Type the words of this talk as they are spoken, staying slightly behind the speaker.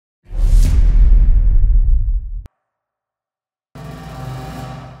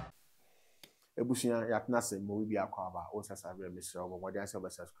ebusuya yatna se mo bi akwa ba o subscribe mesra obo mo dey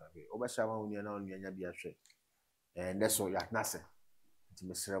subscribe o ba sha ma woni na onu anya bi ahwe and so yatna se nti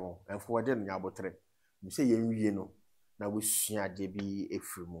mesra mo enfo de nya botre mi se yen wie no na we sua de bi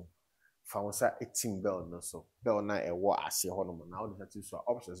efrimu fa wonsa etim bell no so bell na ewo ase ho no na o de sati so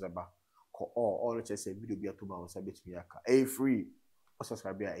options eba ko all che say video bi atoma wonsa betumi aka free o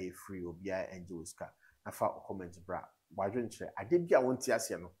subscribe a free obi a enjoy ska na fa comment bra wadwe nkyere ade bi a wonti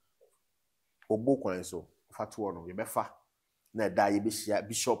ase no ogbo kwan so fa to no ye befa na da ye be hia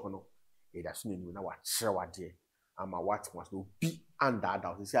bishop no e da so nenu na wa kire wade ama what was no bi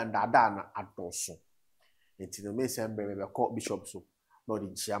andada so say andada na adoso enti no me say mbe be call bishop so no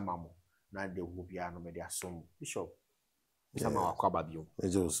di chia mamo na de wo bia no me de asom bishop sama wa kwaba bio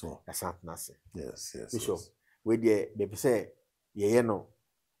ejo so that's not nase yes bishop we de be say ye no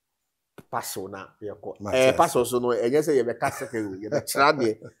paso na ye ko paso so no enye say ye be kaseke ye be kira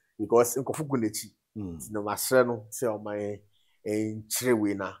de because nkofugu nechi no masre no say o man enchire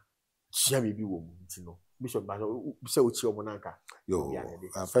we na chia me bi wo mu nti no bishop ba say o chi o mo nanka yo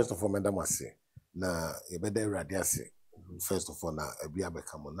first of all madam ase na ye be dey radi ase first of all na abi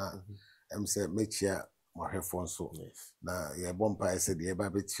abekamo na em say mechia mohwefo nso na ye bompa say de ye ba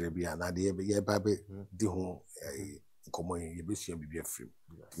be chire bi na de ye ba be di ho komo ye be sua bibia frem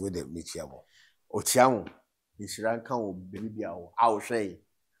we de mechia mo o chia mo nshira nka wo bibia wo a wo hwe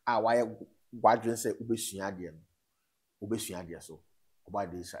a waye gwadwen say ubesua de no ubesua de so oba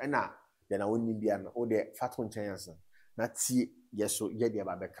de sha na de na wonni bia no o de fato nchen yansa na tie yeso ye de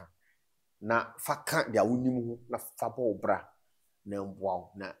ba beka na faka de awunim ho na fa bo bra na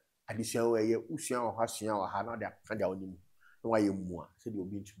mboa na adesua we ye usua ho hasua ho ha na de aka de awunim na waye mu a se de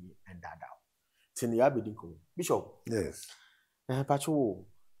obi ntumi endada tin ya be dinko bishop yes pacho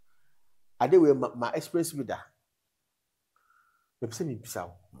ade we ma experience bi da be se mi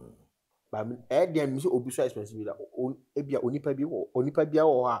bisa ba dia mi se obi so experience bi da ebia onipa bia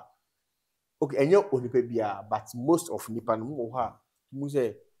wo ha okay enye onipa bia but most of nipa no wo ha mu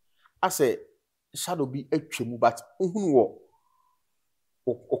say ase shadow bi atwemu but uhunu wo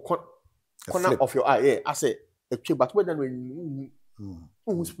corner of your eye yeah ase atwe but when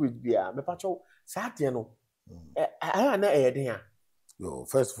no spirit bia me pacho sa ade no na den a yo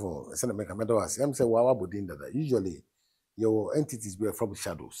first of all say na make am do as am say wa bodin that usually your entities be from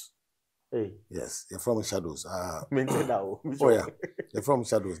shadows. Hey. Yes, you're from shadows. Oh yeah, they're from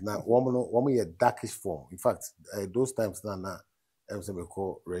shadows. Now, one a darkish form. In fact, those times now, we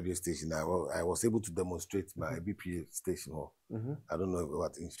call radio station. I was able to demonstrate my BP station. I don't know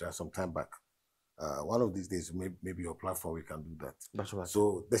what instance some time back. One of these days, maybe your platform we can do that. That's right.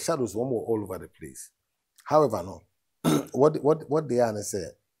 So the shadows were all over the place. However, no, what they are and say,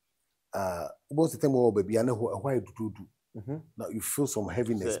 what's the time baby? I know why do. Now you feel some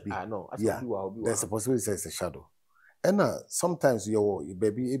heaviness. I know. Yeah, there's a possibility it's a shadow. And sometimes your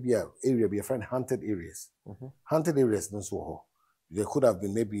baby area be a friend haunted areas. Haunted areas don't so. There could have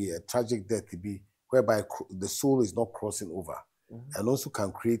been maybe a tragic death to be whereby the soul is not crossing over, and also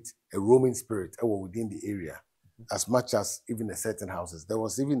can create a roaming spirit within the area, as much as even a certain houses. There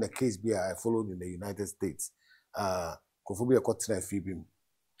was even a case I followed in the United States.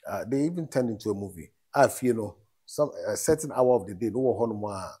 They even turned into a movie. A certain hour of the day,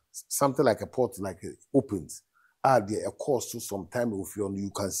 something like a port like it opens. There a course to some time if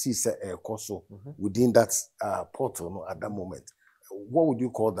you can see a course within that portal at that moment. What would you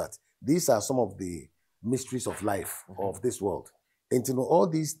call that? These are some of the mysteries of life of this world. And all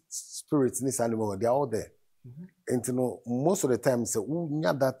these spirits in this animal, they're all there. And most of the time,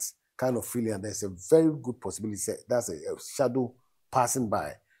 that kind of feeling, and there's a very good possibility that's a shadow passing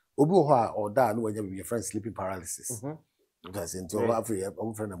by. Or that when you your friend sleeping paralysis. Because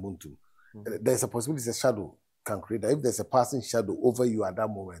there's a possibility a shadow can create that. If there's a passing shadow over you at that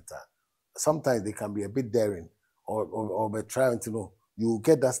moment, sometimes they can be a bit daring or be trying to know. You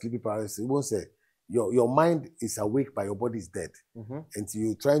get that sleeping paralysis. You won't say your mind is awake but your body is dead. And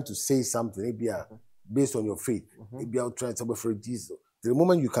you're trying to say something, maybe based on your faith. Maybe you're trying to for Jesus. The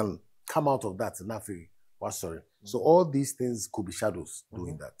moment you can come out of that, nothing. Sorry. So all these things could be shadows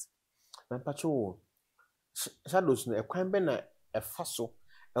doing that. Pacho shadows no ekwan be na efa so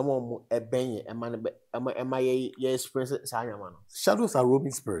emo ebenye ema ye experience sanyama no. Shadows are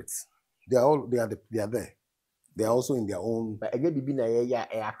roaming spirits. They are there. They are also in their own. But again, bibi na ye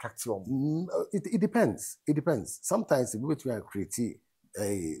attractive. It depends. It depends. Sometimes we between create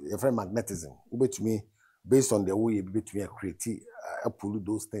a very magnetism. Between based on the way you between create pull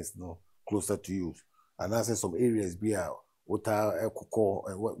those things closer to you. And I say some areas be what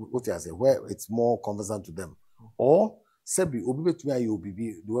you say where it's more conversant to them. Or sebi obi betumi ayo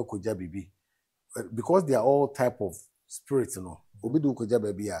bibi the way koja bibi because they are all type of spirits, you know. Obi do koja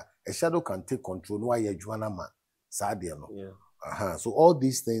baby a shadow can take control. No, I juana ma sadia no. Yeah. So all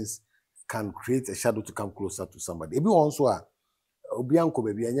these things can create a shadow to come closer to somebody. If you also are Obi anko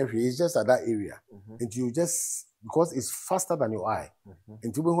baby, it's just at that area, and you just because it's faster than your eye.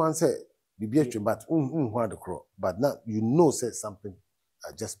 And you want to say be but the crow, but now you know say something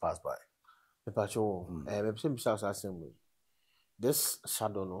just passed by. This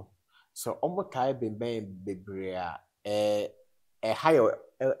shadow no. So almost time be higher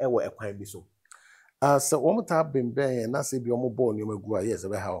a quite be so. So one time been and I say be almost born you go yes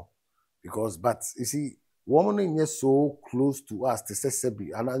how because but you see woman is so close to us to say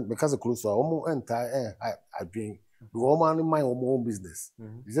and because close to almost entire I drink the woman in my own business.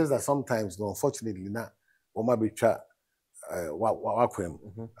 It's just that sometimes no, unfortunately not woman be try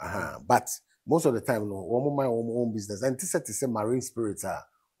but most of the time no woman my own business and to say marine spirits are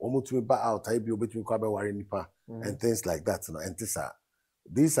almost to me back out I be between worry nipa and things like that you know, and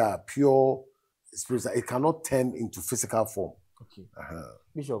these are pure spirits that it cannot turn into physical form. Okay.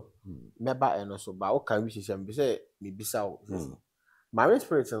 Bishop, member and also, but what can we say? Maybe so. Marine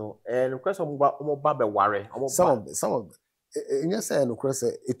spirits, and of course, worry. Some of, yes, and of course,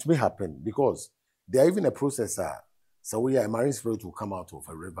 it may happen because there are even a processor. So we are a marine spirit will come out of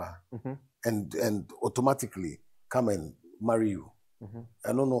a river and automatically come and marry you.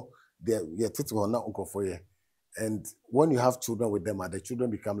 I don't know. They're not uncle for you. And when you have children with them, the children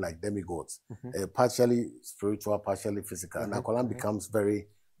become like demigods, partially spiritual, partially physical. And Akolam becomes very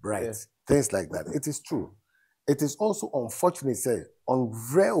bright. Things like that. It is true. It is also unfortunate, say, on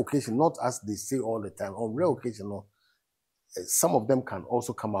rare occasion, not as they say all the time, on rare occasion, no, some of them can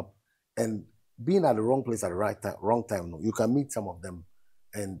also come up and being at the wrong place at the right time, wrong time. No, you can meet some of them,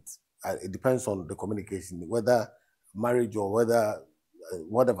 and it depends on the communication, whether marriage or whether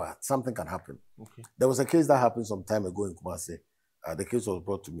whatever, something can happen. There was a case that happened some time ago in Kumasi. The case was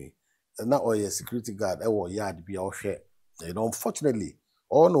brought to me. And now a security guard, yard be our share. You know, unfortunately,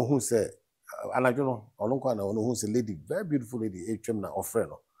 all know who said, and I don't know, I don't know who's a lady, very beautiful lady, or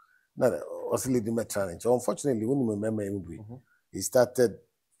friend. Now, was a lady met challenge. Unfortunately, when you remember him, he started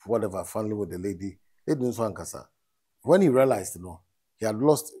whatever family with the lady. They didn't so ankasa. When he realized, you know, he had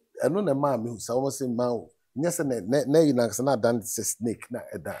lost. I know the man who's almost saying, "Man, yes, not done this snake."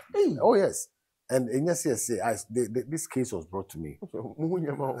 Oh yes, and yes, this case was brought to me.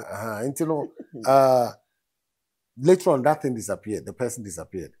 Until later on, that thing disappeared. The person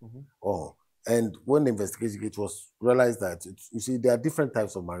disappeared. And when the investigation it was realized that you see there are different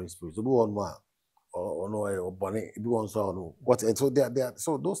types of marine spirits. Or bonnet, what and so they are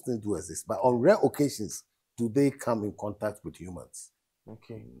so those things do exist. But on rare occasions, do they come in contact with humans?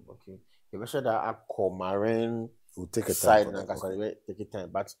 Okay. You said that I call marine will take a side time. Take a time.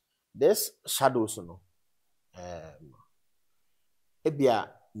 But there's shadows, you know. Ebia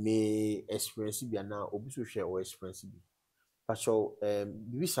may experience be now, obisu share or experience be. But so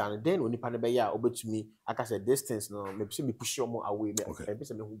Bibisan then when you pan over to me, I can say distance no, maybe me push you more away.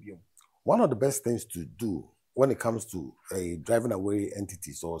 One of the best things to do when it comes to driving away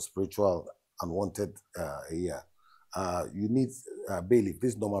entities or spiritual unwanted you need bailiff.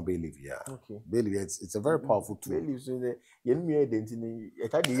 This normal bailiff, bailiff. It's a very powerful tool. Bailiff,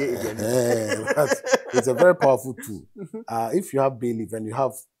 it's a very powerful tool. If you have bailiff and you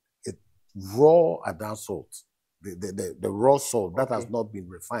have a raw Adan salt, the raw salt that has not been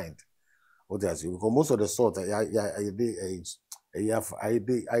refined, what does it? Because most of the salt, I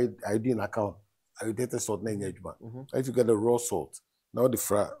do an account. I did the salt name. If you get the raw salt, now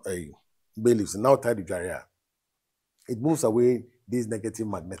the bailiffs now tie the barrier. It moves away this negative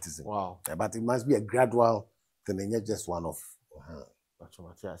magnetism. Wow. But it must be a gradual thing, and just one off. That's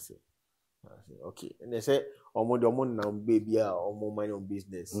what I say. Okay. And they say, now baby, mind on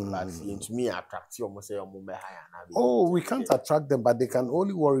business. But to me, attract you, almost say, oh, we can't attract them, but they can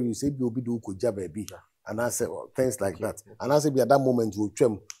only worry you. Say, you'll be do baby. And I say things like that. And I say, be at that moment, you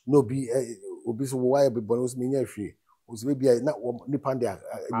will no be so why be bonus me free. Maybe I not nipan there.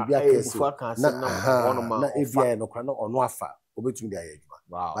 Maybe I can say na if you no crano or no afa. Obetumi there.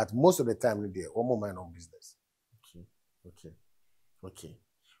 Wow. But most of the time, they one more mind on business. Okay.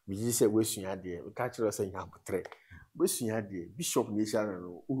 We just say we soon had there. We catch us saying I'm three. We soon had there. Bishop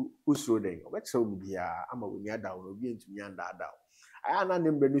Nation who's so there. What's so be here? I'm a winner down. We'll be into me and that down. I am not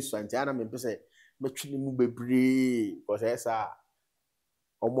named Benus and I am say me move be because I say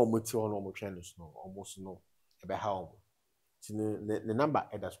almost on almost channels no almost no about how the number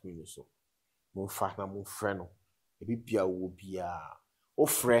at the screen so mo fa na mo frɛ no ebi bia wo bia o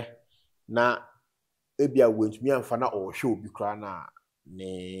frɛ na ebia wo ntumi amfa na o hwe obi kra na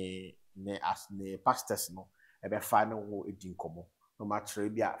ne ne pastors no ebe fa no wo edi nkomo no matre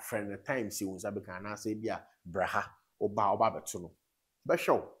bi a friend time si wonza be kan na say bi a braha oba beto no be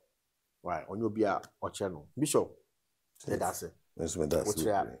show right onye obi a oche no bishop that's it Yes, me that's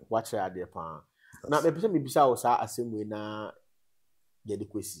watch ade pa na me pese me bisa wo sa asem na ye de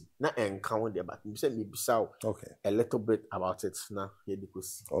kwesi na enka wo de but me pese me bisa wo a little bit about it na ye de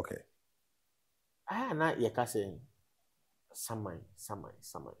kwesi okay na ye ka say samai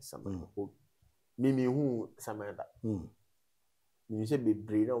mimi hu samai da mimi se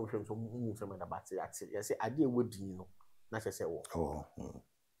bebre na wo hwem so hu samai da but ya say ade wo din no na chese wo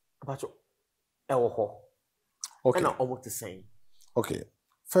abacho e wo ho okay na almost the same. Okay,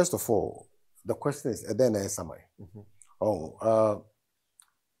 first of all, the question is, then samai.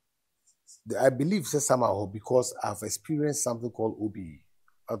 I believe somehow because I've experienced something called OBE,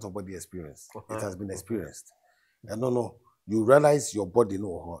 out of body experience. It has been experienced. And no, you realize your body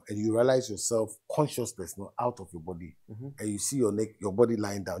and you realize yourself consciousness out of your body, and you see your neck, your body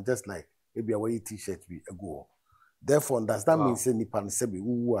lying down, just like maybe a white t-shirt we go. Therefore, does that mean say nipan sebi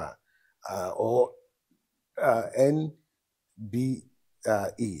or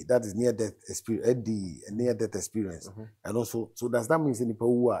NBE, that is near death experience, NDE, near death experience, and also, so does that mean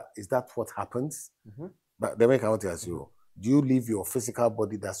is that what happens? But then I want to ask you, do you leave your physical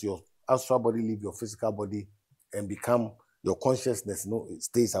body? Does your astral body leave your physical body and become your consciousness?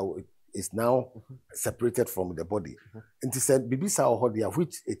 Stays out. Is now separated from the body. And he said, "Bibi sa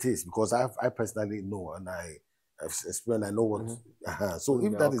which it is because I personally know and I explain. I know what. So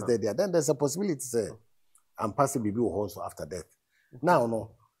if that is there, then there's a possibility to say I'm passing Bibi also after death. Now,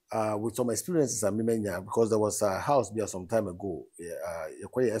 with some experiences, I remember because there was a house there some time ago,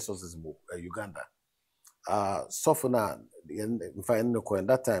 Uganda. Sofana, if I know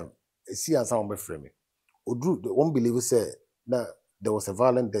that time, see and some frame. Odru, the one believer said that there was a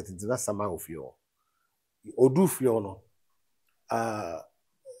violent death in that summer of you. Odru Fiono.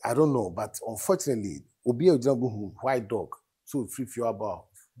 I don't know, but unfortunately, Obi a white dog, so free for about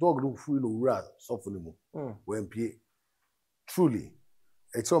dog don't feel no rat softening when pay. Truly,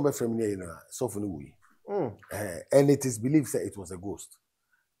 it's all my family, softening and it is believed that it was a ghost.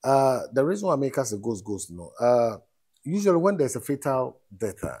 The reason why I make us a ghost, usually when there's a fatal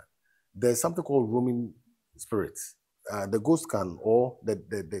death, there's something called roaming spirits. The ghost can, or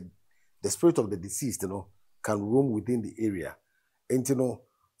the spirit of the deceased, can roam within the area. And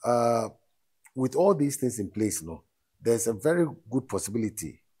with all these things in place, there's a very good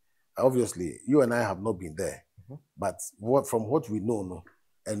possibility. Obviously, you and I have not been there, but from what we know,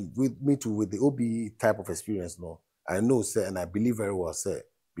 and with me too, with the OBE type of experience, I know, sir, and I believe very well, sir,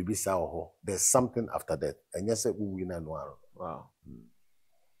 Bibi Sao, there's something after that. And yes, sir, we know. Wow.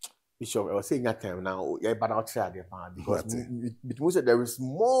 Bishop, I was saying that time now, but I'll try because there is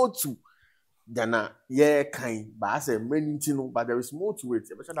more to than kind, but I say many but there is more to it.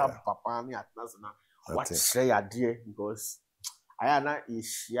 Especially Papa and what say I dear because I am not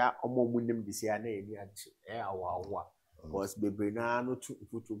is ya omomunim this year, because baby na no to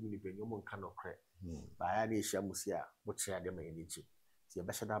put to be the young kind of crack. But I need Shamusia, which I am in each. The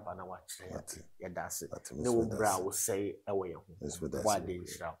best of Bana watch it. That's it. No brow will say away. What they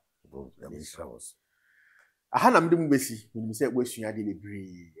shall. I had a doing Bessie when you said wishing I did a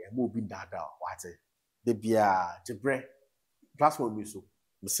breed and moving that out. What the beer, the bread, plus one muso.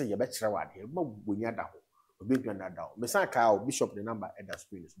 Say your better one here, but when you're down, a big one that down. Messiah Cow, Bishop the number at the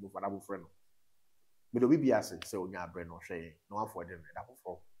screen is move for our friend. But the BBS say, on your brain or say, no one for them, that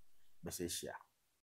for Messiah.